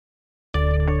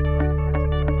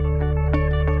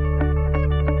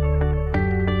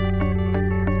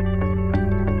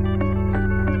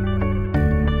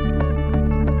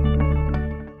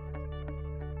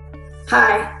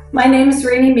Hi, my name is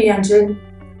Renee Manjin.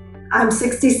 I'm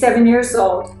 67 years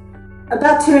old.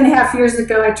 About 2.5 years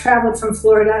ago, I traveled from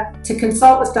Florida to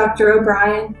consult with Dr.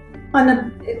 O'Brien on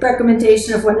the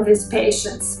recommendation of one of his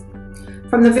patients.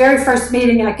 From the very first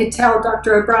meeting, I could tell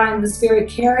Dr. O'Brien was very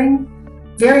caring,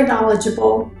 very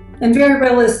knowledgeable, and very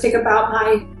realistic about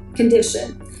my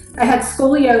condition. I had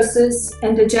scoliosis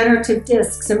and degenerative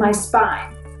discs in my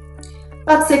spine.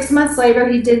 About 6 months later,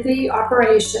 he did the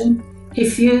operation. He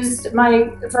fused my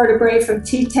vertebrae from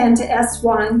T10 to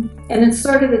S1 and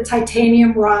inserted the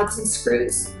titanium rods and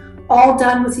screws, all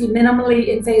done with a minimally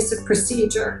invasive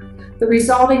procedure. The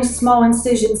resulting small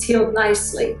incisions healed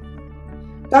nicely.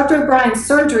 Dr. O'Brien's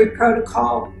surgery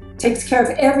protocol takes care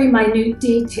of every minute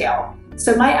detail,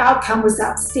 so my outcome was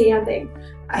outstanding.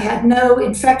 I had no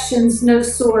infections, no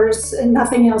sores, and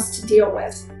nothing else to deal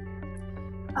with.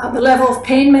 The level of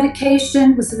pain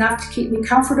medication was enough to keep me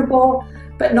comfortable,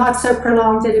 but not so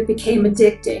prolonged that it became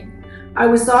addicting. I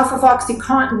was off of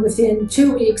OxyContin within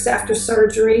 2 weeks after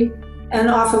surgery and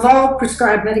off of all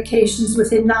prescribed medications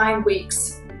within 9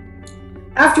 weeks.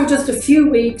 After just a few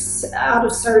weeks out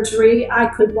of surgery,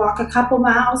 I could walk a couple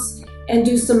miles and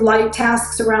do some light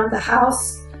tasks around the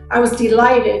house. I was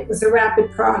delighted with the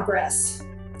rapid progress.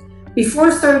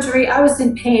 Before surgery, I was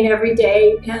in pain every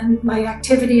day and my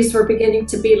activities were beginning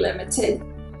to be limited.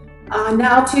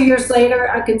 Now, 2 years later,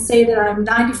 I can say that I'm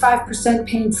 95%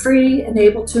 pain-free and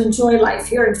able to enjoy life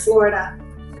here in Florida.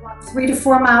 I walk 3 to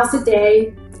 4 miles a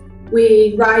day.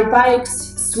 We ride bikes,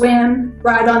 swim,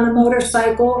 ride on the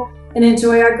motorcycle, and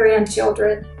enjoy our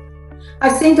grandchildren.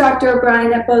 I've seen Dr.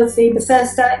 O'Brien at both the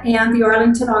Bethesda and the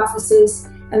Arlington offices,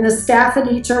 and the staff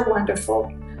at each are wonderful.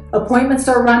 Appointments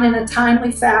are run in a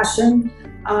timely fashion,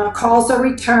 calls are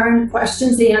returned,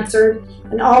 questions answered,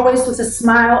 and always with a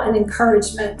smile and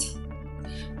encouragement.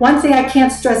 One thing I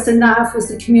can't stress enough is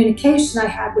the communication I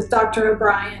had with Dr.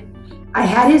 O'Brien. I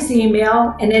had his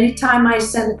email, and anytime I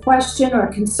sent a question or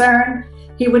concern,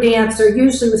 he would answer,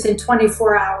 usually within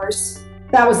 24 hours.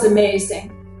 That was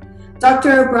amazing.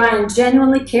 Dr. O'Brien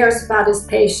genuinely cares about his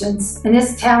patients, and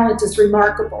his talent is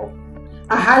remarkable.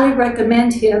 I highly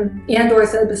recommend him and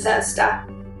Ortho Bethesda.